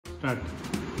Start.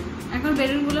 এখন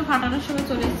বেলুনগুলো ফাটানোর সময়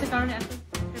চলে এসেছে, কারণ এত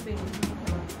বেলুন।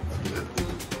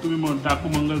 তুমি ডাকু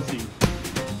মঙ্গল সিং।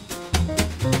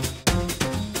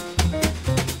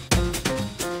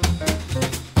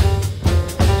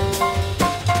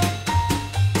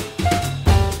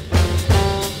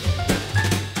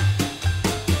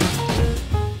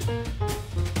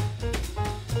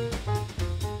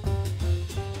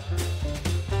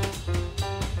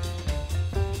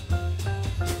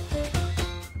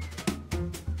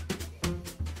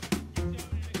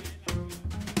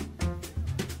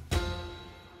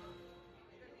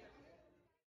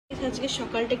 আজকে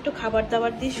সকালটা একটু খাবার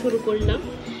দাবার দিয়ে শুরু করলাম,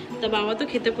 তা বাবা তো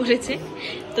খেতে পড়েছে।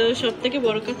 তো সব থেকে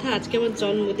বড় কথা, আজকে আমার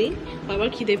জন্মদিন, বাবার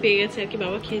খিদে পেয়ে গেছে আর কি।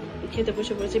 বাবা খেতে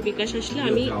বসে পড়েছে, বিকাশ আসলে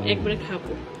আমি একবারে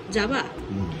খাবো। যাবা?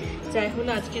 যাই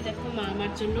হলো, আজকে দেখো মা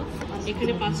আমার জন্য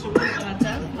এখানে 5 রকম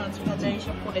ভাজা, মাছ ভাজা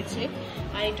এইসব করেছে।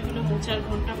 আর এটা হলো মোচার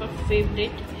ঘন্টা, আমার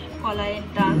ফেভারিট। কলাইয়ের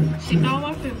ডাল, সেটাও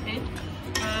আমার ফেভারিট।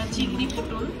 চিংড়ি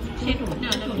পটল,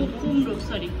 কুমড়ো,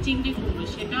 সরি চিংড়ি কুমড়ো,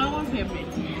 সেটাও আমার ফেভারিট।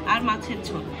 আর মাছের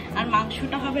ঝোল, আর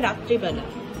মাংসটা হবে রাত্রিবেলা।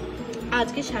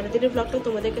 আজকে সারাদিনের ব্লগটা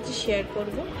তোমাদের কাছে শেয়ার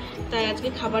করব, তাই আজকে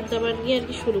খাবার দাবার নিয়ে আর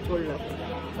কি শুরু করলাম।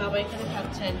 বাবা এখানে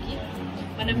খাচ্ছে আর কি,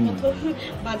 মানে প্রথম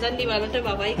বাজার নিবালাটা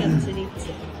বাবাই কাছে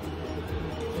নিচ্ছে।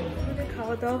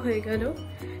 খাওয়া দাওয়া হয়ে গেল,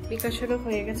 বিকাশেরও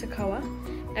হয়ে গেছে খাওয়া।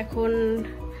 এখন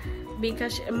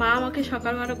বিকাশ, মা আমাকে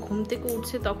সকালবেলা ঘুম থেকে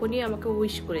উঠছে তখনই আমাকে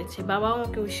উইশ করেছে, বাবাও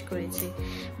আমাকে উইশ করেছে।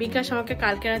 বিকাশ আমাকে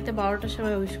কালকে রাতে 12টার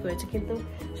সময় উইশ করেছে, কিন্তু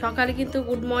সকালে কিন্তু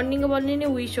গুড মর্নিং বলেনি,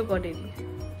 উইশও করেনি।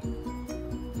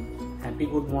 Happy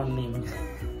good morning,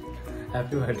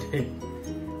 happy birthday.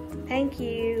 Thank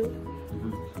you.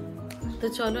 তো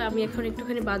চলো, আমি এখন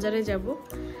একটুখানি বাজারে যাব।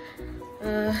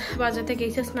 বাজার থেকে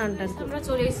এসে স্নান টান আমরা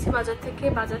চলে এসেছি বাজার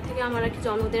থেকে। আমার আর কি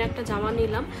জন্মদিনের একটা জামা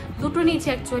নিলাম, দুটো নিয়েছি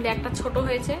অ্যাকচুয়ালি। একটা ছোট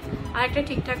হয়েছে আর একটা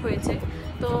ঠিকঠাক হয়েছে,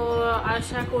 তো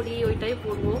আশা করি ওইটাই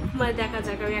পরবো, মানে দেখা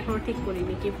যাক, আমি এখনো ঠিক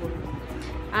করিনি কি পরবো।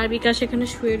 আর বিকাশ এখানে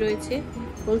শুয়ে রয়েছে,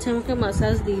 বলছে আমাকে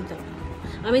মাসাজ দিয়ে দাও।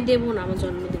 আমি দেবো না আমার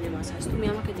জন্মদিনে মাসাজ, তুমি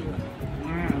আমাকে দিও না।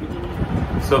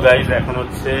 সো গাইজ, এখন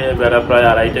হচ্ছে বেলা প্রায়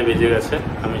 2:30 বেজে গেছে।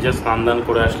 আমি জাস্ট স্নান দান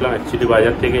করে আসলাম। অ্যাকচুয়ালি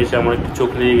বাজার থেকে এসে আমার একটু চোখ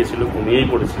লেগে গেছিলো, ঘুমিয়েই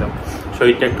পড়েছিলাম,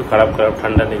 শরীরটা একটু খারাপ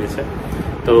ঠান্ডা লেগেছে।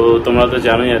 তো তোমরা তো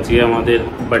জানোই আজকে আমাদের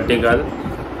বার্থডে গার্ল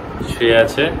শুয়ে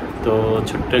আছে, তো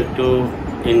ছোট্ট একটু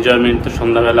এনজয়মেন্ট তো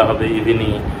সন্ধ্যাবেলা হবে,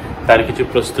 ইভিনিং। তার কিছু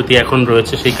প্রস্তুতি এখন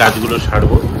রয়েছে, সেই কাজগুলো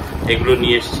সারবো। এগুলো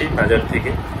নিয়ে এসছি বাজার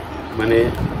থেকে, মানে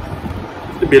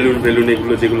বেলুন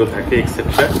এগুলো যেগুলো থাকে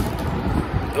এক্সেট্রা,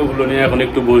 ওগুলো নিয়ে এখন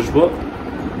একটু বসবো।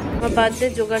 আমার বার্থডে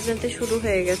জোগাড় জানতে শুরু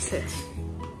হয়ে গেছে।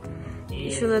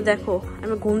 শুনে দেখো,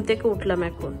 আমি ঘুম থেকে উঠলাম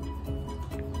এখন,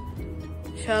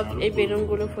 সব এই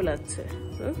বেলুনগুলো ফোলাচ্ছে।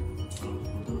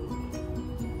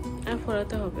 আর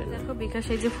ফোলাতে হবে, দেখো বিকাশ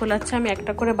এই যে ফোলাচ্ছে, আমি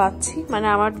একটা করে বাঁধছি, মানে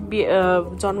আমার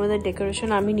জন্মদিনের ডেকোরেশন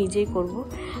আমি নিজেই করব।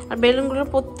 আর বেলুনগুলোর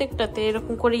প্রত্যেকটাতে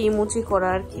এরকম করে ইমোজি করা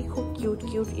আর কি, খুব কিউট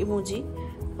কিউট ইমোজি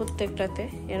প্রত্যেকটাতে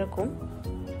এরকম।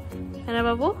 হ্যাঁ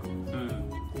বাবু,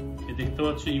 দেখতে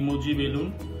পাচ্ছ ইমোজি বেলুন,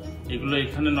 এগুলো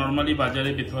এখানে নরমালি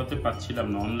বাজারে পেতে পাচ্ছিলাম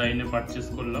না, অনলাইনে পারচেস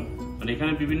করলাম। আর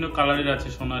এখানে বিভিন্ন কালারের আছে,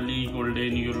 সোনালি,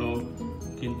 গোল্ডেন, ইয়েলো,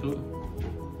 কিন্তু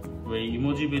ওই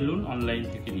ইমোজি বেলুন অনলাইন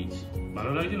থেকে নিয়েছি।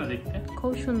 ভালো লাগছে না দেখতে?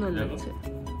 খুব সুন্দর লাগছে।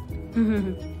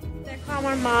 দেখো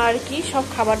আমার মা আর কি সব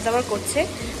খাবার দাবার করছে।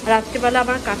 রাত্রিবেলা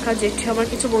আমার কাকা জেঠি, আমার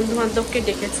কিছু বন্ধু বান্ধবকে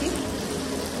ডেকেছি।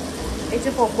 এই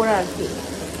যে পকোড়া আর কি,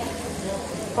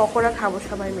 পকোড়া খাবো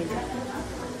সবাই মিলে।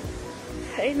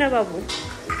 এই না বাবু,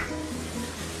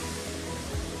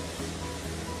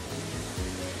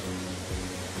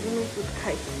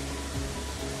 খাই।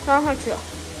 হ্যাঁ চ,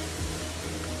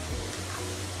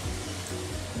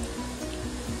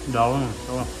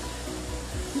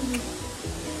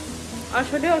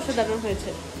 আসলে অসাধারণ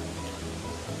হয়েছে।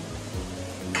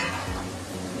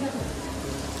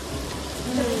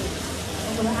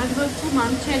 আজ হচ্ছে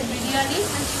মাংসের বিরিয়ানি,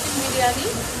 চিকেন বিরিয়ানি,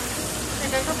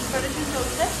 সেটা একটা প্রিপারেশন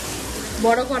চলছে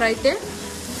বড় কড়াইতে।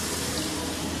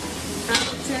 আর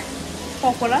হচ্ছে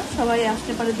পকোড়া, সবাই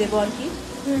আসতে পারে দেবো আর কি।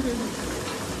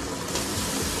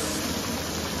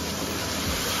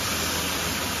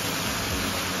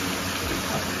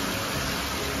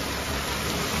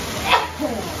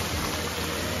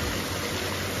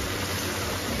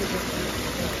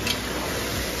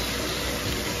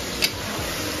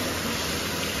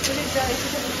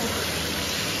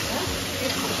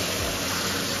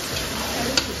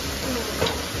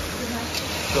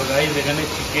 তো গাইস, এখানে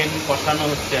চিকেন কষানো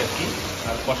হচ্ছে আর কি,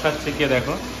 আর কষাচ্ছে কে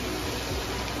দেখো,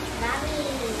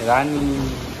 রানী।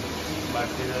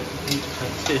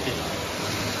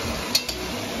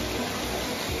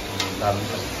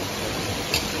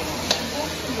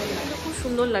 খুব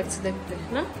সুন্দর লাগছে দেখতে,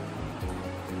 না?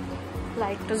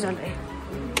 লাইটটা জ্বালাই।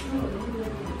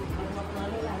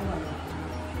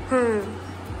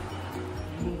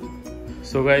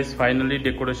 So guys finally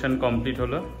decoration complete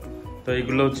হলো। তো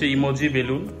এগুলো হচ্ছে ইমোজি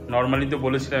বেলুন। নর্মালি তো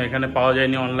বলেছিলাম এখানে পাওয়া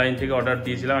যায়নি, অনলাইন থেকে অর্ডার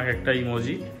দিয়েছিলাম একটা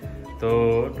ইমোজি। তো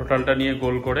টোটালটা নিয়ে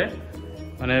গোল করে,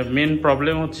 মানে মেন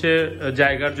প্রবলেম হচ্ছে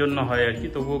জায়গার জন্য হয় আর কি,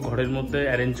 তবুও ঘরের মধ্যে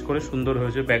অ্যারেঞ্জ করে সুন্দর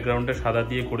হয়েছে। ব্যাকগ্রাউন্ডে সাদা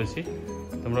দিয়ে করেছি,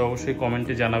 তোমরা অবশ্যই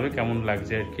কমেন্টে জানাবে কেমন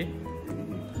লাগছে আর কি।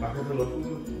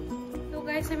 তো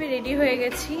গাইস আমি রেডি হয়ে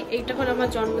গেছি। এইটা হলো আমার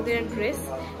জন্মদিনের ড্রেস,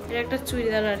 এটা একটা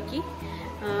চুড়িদার আর কি।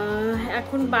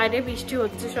 এখন বাইরে বৃষ্টি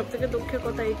হচ্ছে, সব থেকে দুঃখের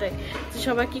কথা এটাই যে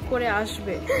সবাই কি করে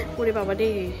আসবে। ওরে বাবা রে,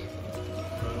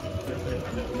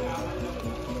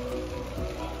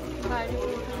 বাইরে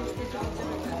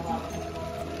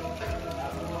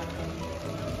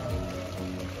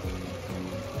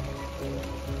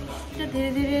ধীরে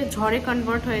ধীরে ঝড়ে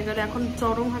কনভার্ট হয়ে গেল। এখন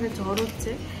চরমভাবে ঝড়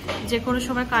হচ্ছে, যে কোনো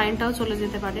সময় কারেন্টটাও চলে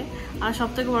যেতে পারে। আর সব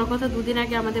থেকে বড় কথা, দুদিন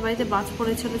আগে আমাদের বাড়িতে বাজ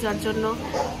পড়েছিল, যার জন্য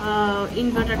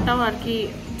ইনভার্টারটাও আর কি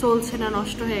চলছে না,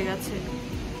 নষ্ট হয়ে গেছে।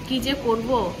 কি যে করব,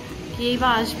 কেই বা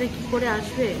আসবে, কি করে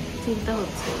আসবে চিন্তা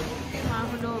হচ্ছে। মা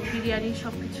হলো বিরিয়ানি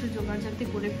সব কিছু জোগাড়জাতি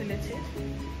করে ফেলেছে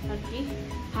আর কি।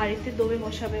 হাঁড়িতে দমে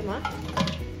বসাবে মা,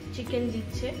 চিকেন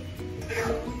দিচ্ছে।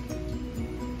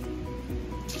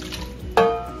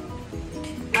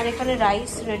 আর এখানে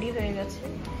রাইস রেডি হয়ে গেছে।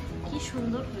 কি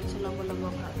সুন্দর হয়েছে লম্বা লম্বা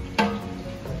ভাত।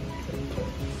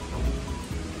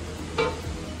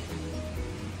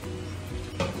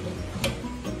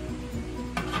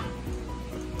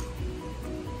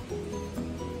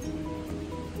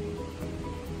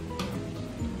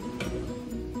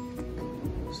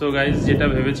 সো গাইজ যেটা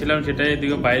ভেবেছিলাম সেটাই,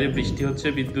 এদিকে বাইরে বৃষ্টি হচ্ছে,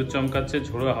 বিদ্যুৎ চমকাচ্ছে,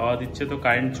 ঝোড়ো হাওয়া দিচ্ছে, তো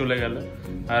কারেন্ট চলে গেল।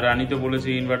 আর রানী তো বলেছে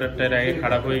ইনভার্টারটা এর আগে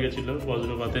খারাপ হয়ে গেছিল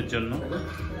বজ্রপাতের জন্য।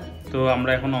 তো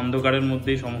আমরা এখন অন্ধকারের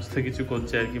মধ্যেই সমস্ত কিছু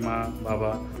করছি আর কি, মা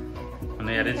বাবা,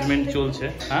 মানে অ্যারেঞ্জমেন্ট চলছে।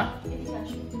 হ্যাঁ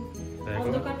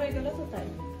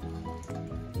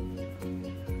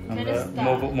আমরা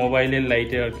মোবাইলের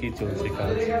লাইটে আর কি চলছে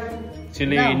কাজ।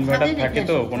 ছেলে ইনভার্টার থাকে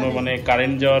তো কোনো মানে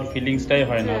কারেন্ট যাওয়ার ফিলিংসটাই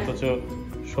হয় না, অথচ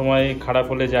সময় খারাপ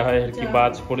হলে যা হয় আর কি।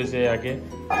 বাজ পড়েছে আগে,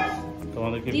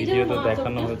 তোমাদেরকে ভিডিওতে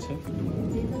দেখানো হয়েছে।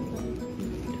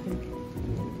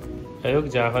 যাই হোক,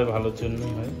 যা হয় ভালোর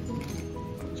জন্যই হয়।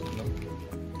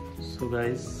 সো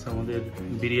গাইস আমাদের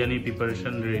বিরিয়ানি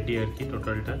প্রিপারেশন রেডি আর কি,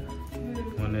 টোটালটা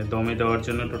মানে দমে দেওয়ার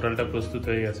জন্য টোটালটা প্রস্তুত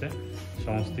হয়ে গেছে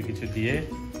সমস্ত কিছু দিয়ে।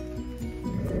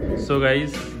 সো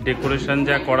গাইস ডেকোরেশন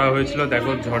যা করা হয়েছিল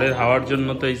দেখো, ঝড়ের হাওয়ার জন্য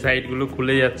তো এই সাইডগুলো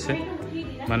খুলে যাচ্ছে,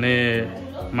 মানে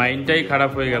মাইন্ডটাই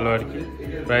খারাপ হয়ে গেল আর কি।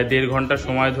 প্রায় 1.5 ঘন্টা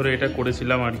সময় ধরে এটা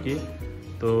করেছিলাম আর কি।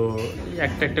 তো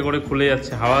একটা একটা করে খুলে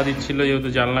যাচ্ছে, হাওয়া দিচ্ছিল, যেহেতু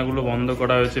জানলাগুলো বন্ধ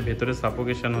করা হয়েছে, ভেতরে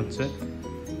সাফোকেশন হচ্ছে।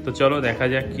 তো চলো দেখা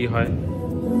যাক কি হয়।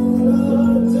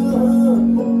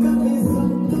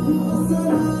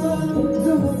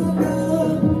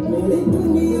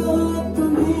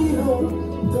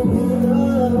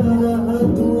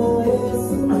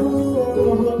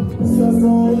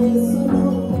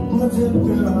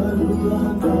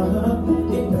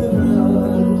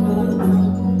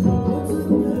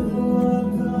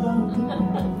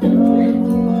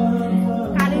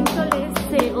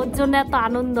 জন্য এত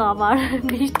আনন্দ, আমার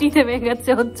বৃষ্টি থেমে গেছে,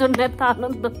 ওর জন্য এত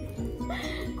আনন্দ,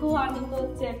 খুব আনন্দ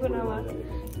হচ্ছে এখন আমার।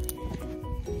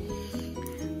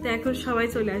 তো এখন সবাই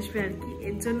চলে আসবে আর কি,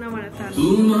 এর জন্য আমার এত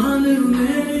আনন্দ।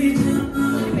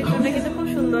 পেছনটা কিন্তু খুব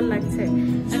সুন্দর লাগছে,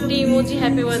 একটা ইমোজি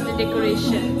হ্যাপি বার্থডে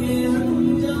ডেকোরেশন।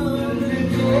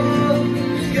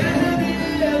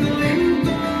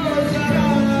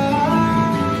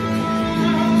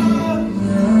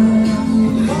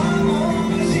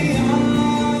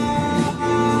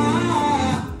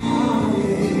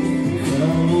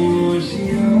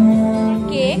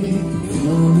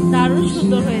 দারুণ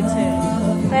সুন্দর হয়েছে,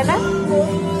 তাই না?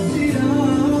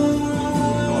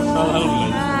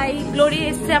 গ্লোরি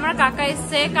এসছে, আমার কাকা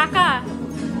এসছে। কাকা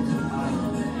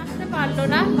আসতে পারলো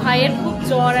না, ভাইয়ের খুব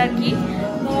জ্বর আর কি।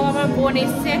 তো আমার বোন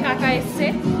এসছে, কাকা এসছে,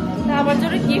 আমার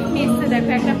জন্য গিফট নিয়ে এসছে।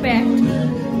 দেখো একটা প্যান্ট,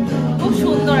 খুব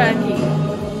সুন্দর আর কি,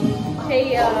 সেই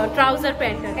ট্রাউজার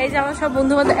প্যান্ট। এই যে আমার সব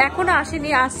বন্ধু বান্ধব এখনো আসেনি,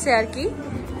 আসছে আর কি,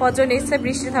 কজন এসছে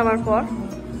বৃষ্টি থামার পর।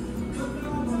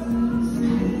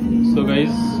 So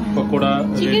guys pakora,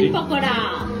 chicken pakora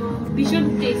ভীষণ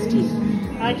টেস্টি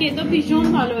আর খেতে ভীষণ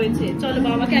ভালো হয়েছে। চলো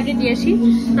বাবাকে আগে দিয়ে আসি,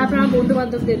 তারপর আমার বন্ধু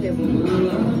বান্ধবদের দেবো।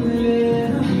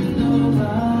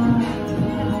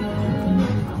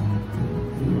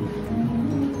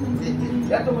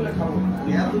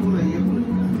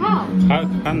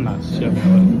 খান না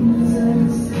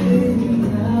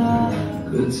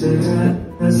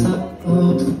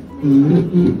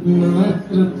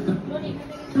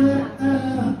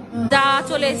যা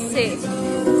চলে এসছে,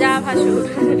 যা ভাসুর।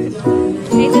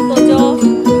 এই যে তোজো,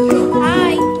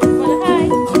 হাই বলো, হাই।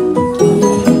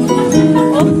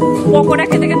 ও পকোড়া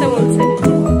খেতে খেতে বলছে।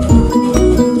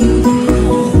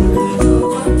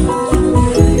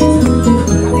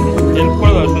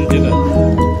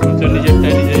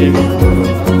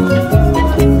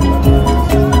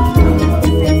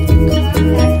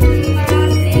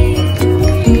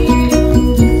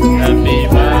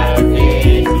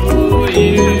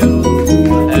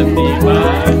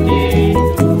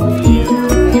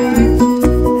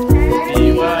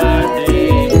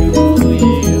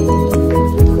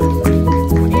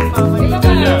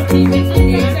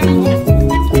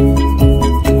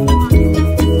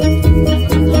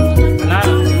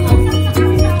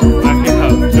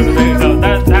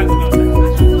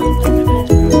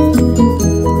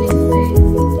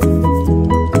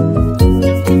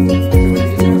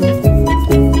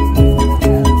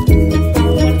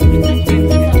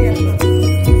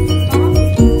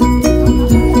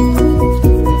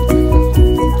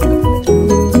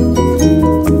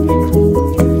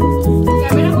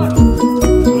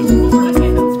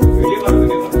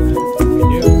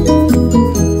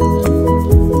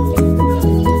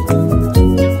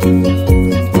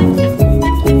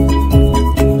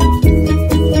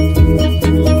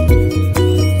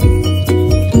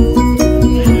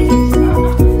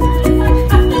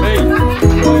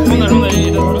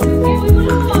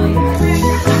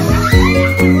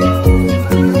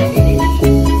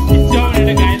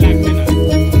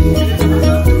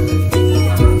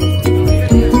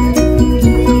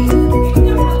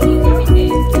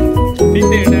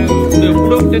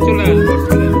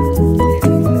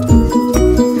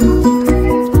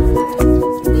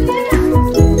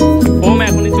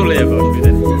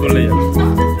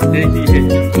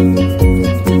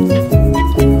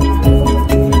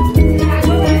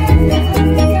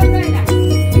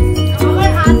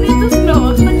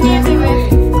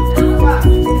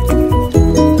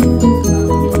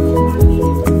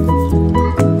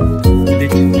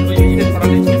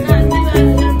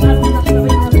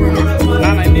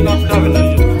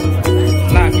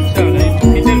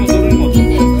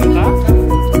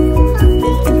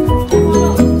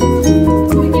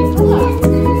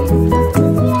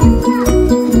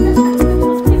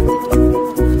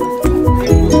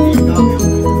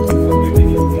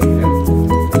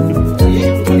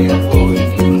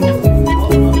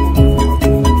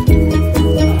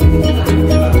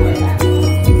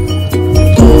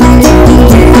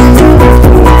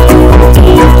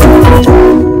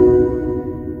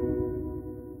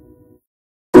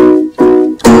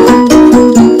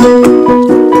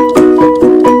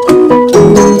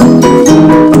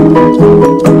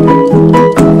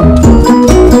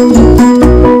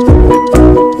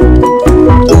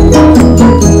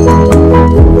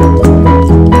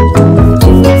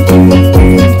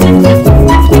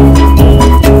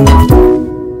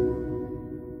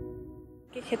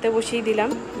 খেতে বসিয়ে দিলাম,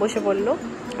 বসে পড়লো।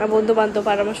 আর বন্ধু বান্ধব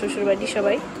আর আমার শ্বশুর বাড়ি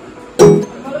সবাই।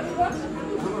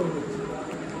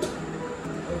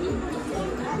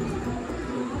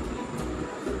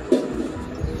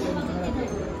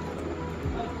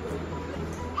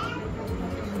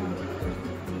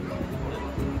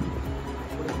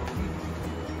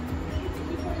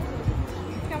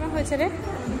 কেমন হয়েছে রে?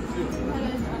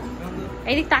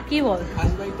 এইদিক তাকিয়ে বল।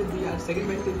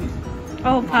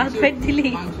 ও ফার্স্ট বাইট দিলি?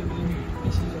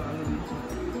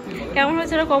 কেমন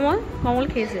হয়েছে রে কমল? কমল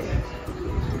খেয়েছে।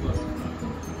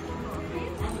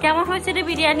 কেমন হয়েছে রে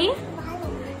বিরিয়ানি?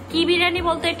 কি বিরিয়ানি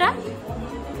বলতো এটা?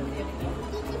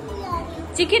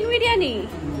 চিকেন বিরিয়ানি।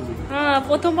 হ্যাঁ,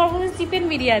 প্রথমবার বলছে চিকেন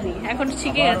বিরিয়ানি, এখন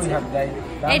শিখে গেছে।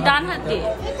 এই ডান হাত দিয়ে,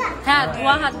 হ্যাঁ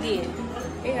ধোয়া হাত দিয়ে,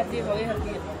 এই হাত দিয়ে, এই হাত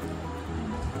দিয়ে।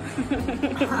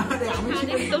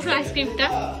 আইসক্রিমটা,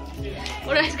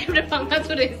 ওর আইসক্রিমটা পাঙ্কা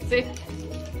চলে এসছে।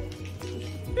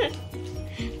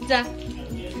 যা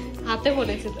হাতে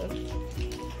পড়েছে তোর,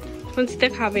 শুনছিতে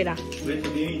খাবে না।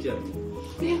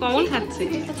 কমল খাচ্ছে,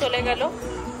 চলে গেল।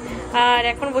 আর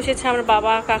এখন বসেছে আমার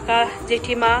বাবা, কাকা,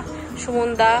 জেঠিমা,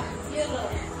 সুমনদা,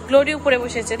 গ্লোরি উপরে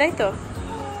বসেছে, তাই তো?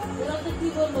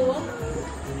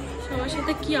 সবার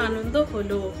সাথে কি আনন্দ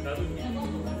হলো।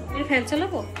 ফ্যান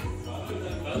চালাবো?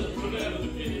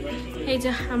 এই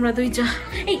যা আমরা দুই যা,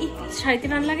 এই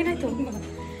 3.5 লাগে নাই তো?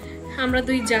 আমরা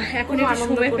দুই যা এখন একটু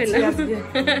সময় পেলাম।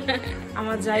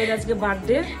 আমার জায়ের আজকে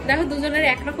বার্থডে। দেখো দুজনের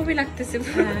একরকমই লাগতেছে,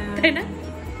 তাই না?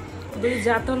 দুই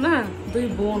যা তো না, দুই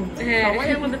বোন, সবাই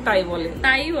আমাদের তাই বলে,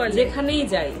 তাই বলে যেখানেই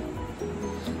যাই।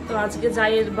 তো আজকে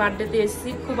জায়ের বার্থডেতে এসেছি,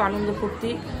 খুব আনন্দ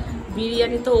ফুর্তি।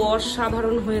 বিরিয়ানি তো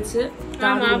অসাধারণ হয়েছে,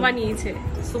 মা বানিয়েছে,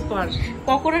 সুপার।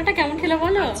 পকোড়াটা কেমন খেলে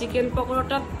বলো? চিকেন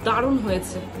পকোড়াটা দারুণ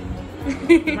হয়েছে,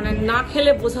 মানে না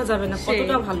খেলে বোঝা যাবে না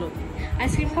কতটা ভালো।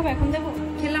 আইসক্রিম খাবো এখন দেবো?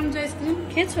 খেলাম যে আইসক্রিম।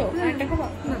 খেয়েছো? একটা খাবো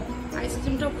না,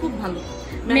 আইসক্রিমটাও খুব ভালো,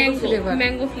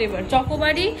 ম্যাঙ্গো ফ্লেভার।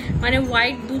 চকোবারি মানে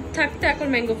হোয়াইট দুধ থাকতে এখন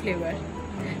ম্যাঙ্গো ফ্লেভার।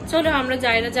 চলো আমরা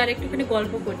যাইরা যারা একটুখানি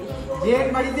গল্প করি।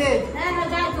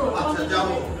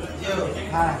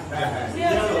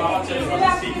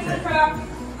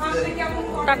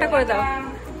 টাটা করে দাও।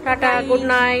 Tata, good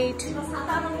night.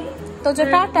 Tojo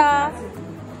tata,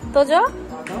 Tojo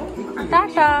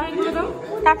tata,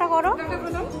 tata করো,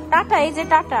 টাটা। এই যে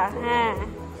টাটা। হ্যাঁ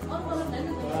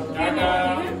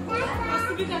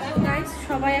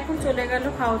সবাই এখন চলে গেল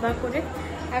খাওয়া দাওয়া করে।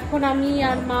 এখন আমি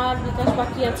আর মা আর বিকাশ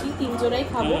বাকি আছি, তিনজনাই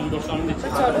খাবো।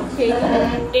 চলো খেয়ে।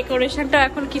 ডেকোরেশনটা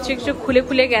এখন কিছু কিছু খুলে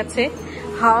খুলে গেছে,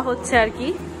 হাওয়া হচ্ছে আর কি,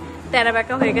 তেরা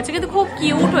বেঁকা হয়ে গেছে, কিন্তু খুব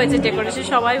কিউট হয়েছে ডেকোরেশন,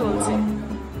 সবাই বলছে।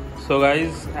 সো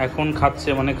গাইজ এখন খাচ্ছে,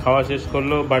 মানে খাওয়া শেষ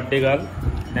করলো বার্থডে গার্ল।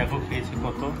 দেখো খেয়েছি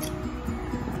কত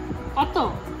কত,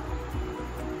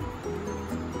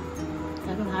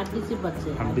 এখন হাড্ডি পাচ্ছে,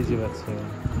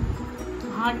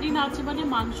 হাড্ডি না আছে মানে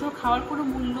মাংস খাওয়ার কোনো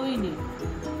মূল্যই নেই।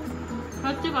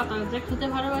 সত্যি কথা, যে খেতে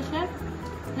ভালোবাসে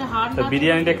যে হাড়।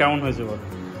 বিরিয়ানিটা কেমন হয়েছে বল?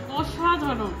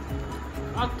 অসাধারণ,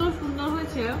 এত সুন্দর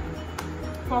হয়েছে।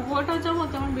 পকোড়াটা যেমন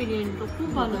তেমন বিরিয়ানিটা খুব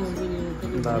ভালো হয়েছে।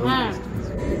 হ্যাঁ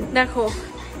দেখো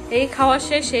এই খাওয়া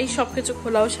শেষ, এই সব কিছু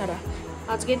খোলাও সারা।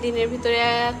 আজকে দিনের ভিতরে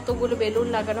এতগুলো বেলুন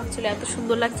লাগানো হচ্ছিল, এত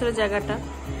সুন্দর লাগছিল জায়গাটা,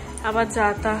 আবার যা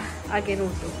তা আগের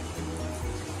মতো।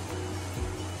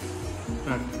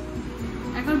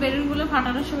 এখন বেলুন গুলো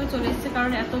ফাটানোর সময় চলে এসেছে,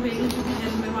 কারণ এত বেলুন যদি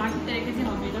মাটিতে রেখেছে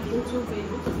হবে, এটা প্রচুর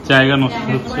বেলুন, জায়গা নষ্ট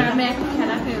হচ্ছে। আমি এখন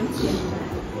খেলা ফেলছি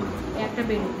একটা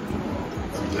বেলুন।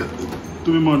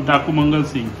 তুমি ডাকু মঙ্গল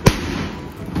সিং,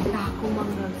 ডাকু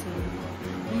মঙ্গল সিং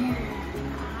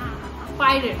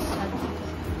পাইরেটস,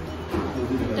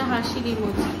 এটা হাসির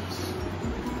ইমোজি।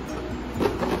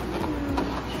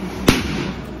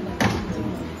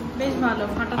 বেশ ভালো,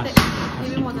 ফাটাতে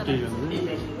খুবই মজা লাগে।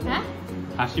 হ্যাঁ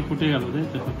হাসি ফুটে গেল,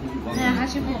 হ্যাঁ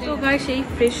হাসি ফুটে। তো গাইস এই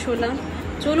ফ্রেশ হলাম,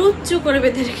 চলো উচ্চ করে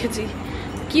বেঁধে রেখেছি,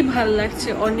 কি ভালো লাগছে,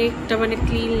 অনেকটা মানে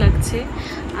ক্লিন লাগছে।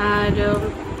 আর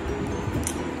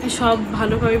সব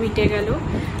ভালোভাবে মিটে গেল,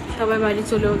 সবাই বাড়ি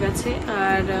চলেও গেছে।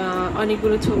 আর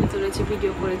অনেকগুলো ছবি তুলেছি,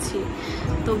 ভিডিও করেছি,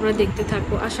 তোমরা দেখতে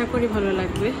থাকো, আশা করি ভালো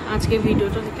লাগবে। আজকে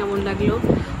ভিডিওটা কেমন লাগলো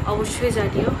অবশ্যই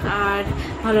জানিও, আর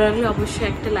ভালো লাগলে অবশ্যই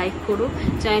একটা লাইক করো,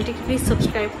 চ্যানেলটিকে প্লিজ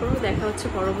সাবস্ক্রাইব করো। দেখা হচ্ছে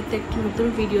পরবর্তী একটি নতুন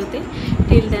ভিডিওতে।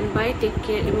 Till then by, take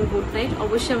care এবং গুড নাইট।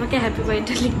 অবশ্যই আমাকে হ্যাপি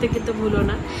বার্থডে লিখতে কিন্তু ভুলো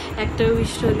না, একটা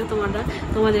উইশ রইলো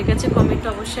তোমাদের কাছে, কমেন্টে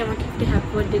অবশ্যই আমাকে একটি হ্যাপি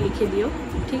বার্থডে লিখে দিও,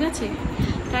 ঠিক আছে?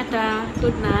 Tata,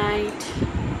 good night.